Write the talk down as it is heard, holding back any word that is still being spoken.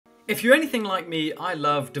If you're anything like me, I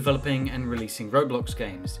love developing and releasing Roblox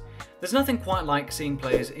games. There's nothing quite like seeing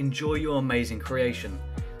players enjoy your amazing creation,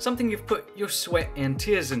 something you've put your sweat and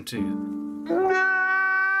tears into.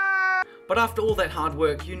 But after all that hard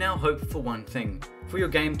work, you now hope for one thing, for your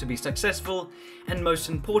game to be successful and most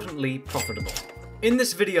importantly, profitable. In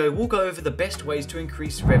this video, we'll go over the best ways to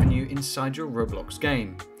increase revenue inside your Roblox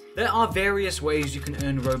game. There are various ways you can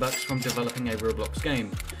earn Robux from developing a Roblox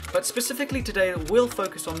game, but specifically today we'll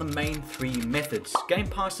focus on the main three methods: game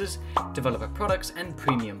passes, developer products, and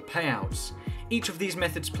premium payouts. Each of these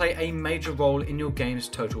methods play a major role in your game's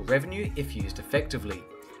total revenue if used effectively.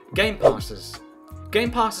 Game passes.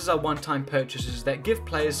 Game passes are one-time purchases that give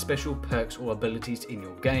players special perks or abilities in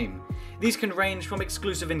your game. These can range from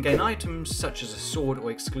exclusive in-game items such as a sword or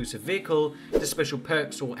exclusive vehicle, to special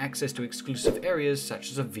perks or access to exclusive areas such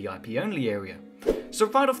as a VIP-only area. So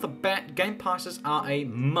right off the bat, game passes are a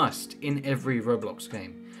must in every Roblox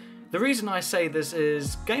game. The reason I say this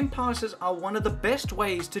is game passes are one of the best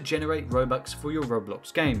ways to generate Robux for your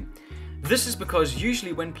Roblox game. This is because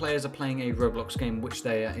usually when players are playing a Roblox game which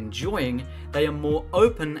they are enjoying, they are more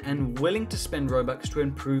open and willing to spend Robux to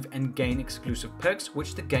improve and gain exclusive perks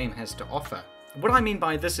which the game has to offer. What I mean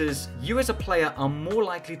by this is, you as a player are more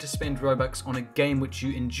likely to spend Robux on a game which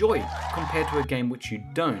you enjoy compared to a game which you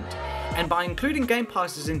don't. And by including game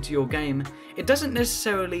passes into your game, it doesn't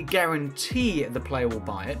necessarily guarantee the player will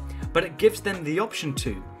buy it, but it gives them the option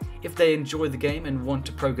to. If they enjoy the game and want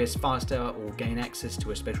to progress faster or gain access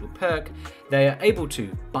to a special perk, they are able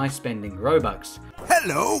to by spending Robux.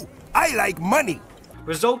 Hello, I like money!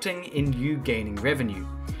 Resulting in you gaining revenue.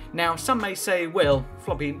 Now, some may say, well,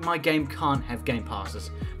 Floppy, my game can't have game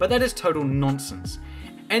passes, but that is total nonsense.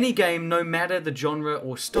 Any game, no matter the genre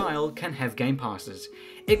or style, can have game passes.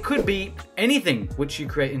 It could be anything which you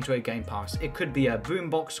create into a game pass. It could be a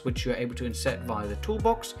boombox which you're able to insert via the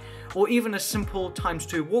toolbox, or even a simple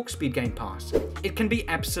 ×2 walk speed game pass. It can be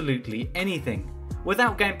absolutely anything.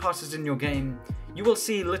 Without game passes in your game, you will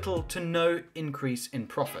see little to no increase in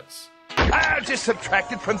profits. I'll just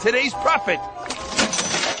subtract it from today's profit.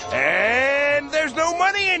 And there's no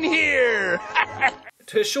money in here!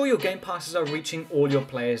 To ensure your game passes are reaching all your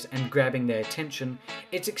players and grabbing their attention,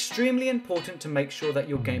 it's extremely important to make sure that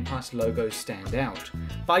your game pass logos stand out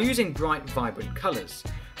by using bright, vibrant colors.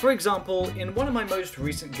 For example, in one of my most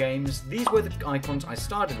recent games, these were the icons I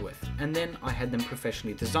started with, and then I had them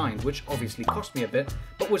professionally designed, which obviously cost me a bit,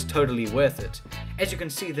 but was totally worth it. As you can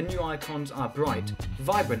see, the new icons are bright,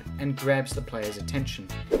 vibrant, and grabs the player's attention.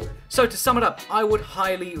 So to sum it up, I would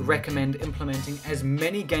highly recommend implementing as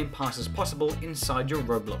many game passes as possible inside your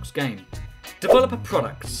Roblox game. Developer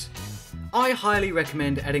products. I highly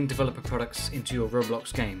recommend adding developer products into your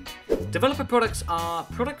Roblox game. Developer products are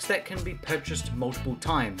products that can be purchased multiple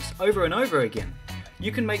times, over and over again.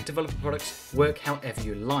 You can make developer products work however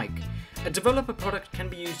you like. A developer product can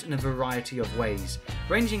be used in a variety of ways,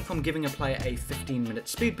 ranging from giving a player a 15-minute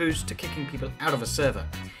speed boost to kicking people out of a server.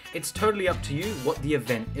 It's totally up to you what the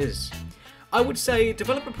event is. I would say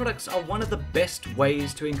developer products are one of the best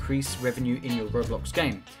ways to increase revenue in your Roblox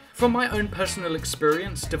game. From my own personal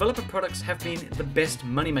experience, developer products have been the best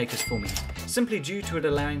moneymakers for me, simply due to it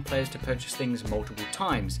allowing players to purchase things multiple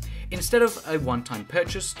times, instead of a one-time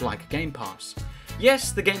purchase like a game pass.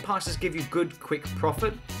 Yes, the game passes give you good, quick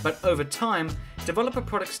profit, but over time, developer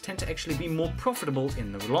products tend to actually be more profitable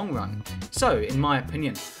in the long run. So, in my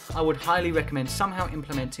opinion, I would highly recommend somehow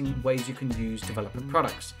implementing ways you can use developer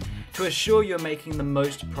products to assure you're making the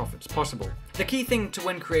most profits possible. The key thing to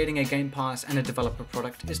when creating a game pass and a developer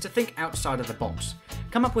product is to think outside of the box.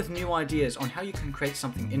 Come up with new ideas on how you can create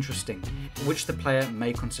something interesting, which the player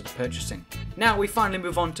may consider purchasing. Now we finally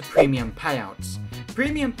move on to premium payouts.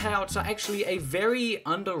 Premium payouts are actually a very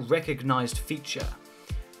under-recognized feature.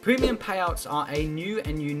 Premium payouts are a new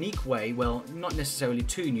and unique way, well, not necessarily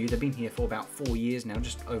too new, they've been here for about 4 years now,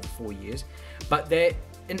 just over 4 years, but they're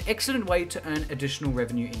an excellent way to earn additional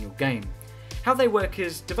revenue in your game. How they work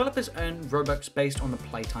is, developers earn Robux based on the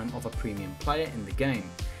playtime of a premium player in the game.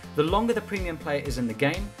 The longer the premium player is in the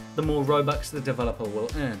game, the more Robux the developer will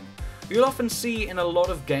earn. You'll often see in a lot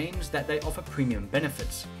of games that they offer premium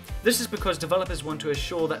benefits. This is because developers want to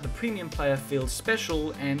assure that the premium player feels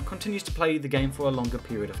special and continues to play the game for a longer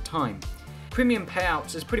period of time. Premium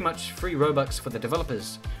payouts is pretty much free Robux for the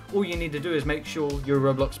developers. All you need to do is make sure your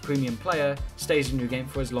Roblox premium player stays in your game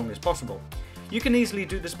for as long as possible. You can easily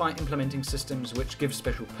do this by implementing systems which give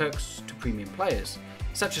special perks to premium players,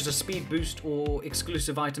 such as a speed boost or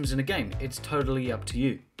exclusive items in a game. It's totally up to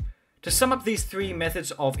you. To sum up these 3 methods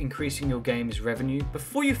of increasing your game's revenue,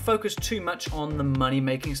 before you focus too much on the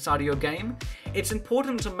money-making side of your game, it's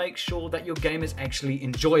important to make sure that your game is actually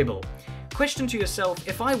enjoyable. Question to yourself,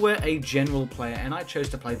 if I were a general player and I chose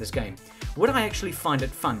to play this game, would I actually find it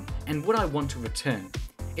fun, and would I want to return?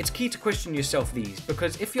 It's key to question yourself these,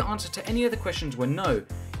 because if your answer to any of the questions were no,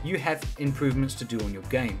 you have improvements to do on your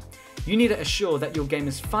game. You need to assure that your game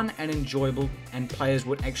is fun and enjoyable and players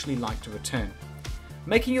would actually like to return.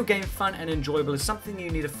 Making your game fun and enjoyable is something you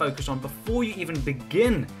need to focus on before you even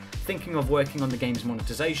begin thinking of working on the game's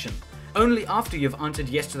monetization. Only after you've answered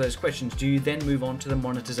yes to those questions do you then move on to the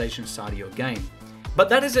monetization side of your game. But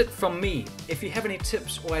that is it from me. If you have any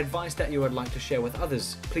tips or advice that you would like to share with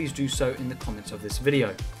others, please do so in the comments of this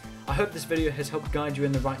video. I hope this video has helped guide you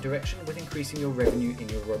in the right direction with increasing your revenue in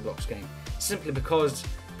your Roblox game, simply because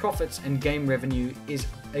profits and game revenue is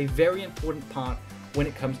a very important part when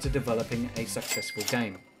it comes to developing a successful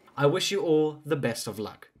game. I wish you all the best of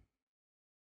luck.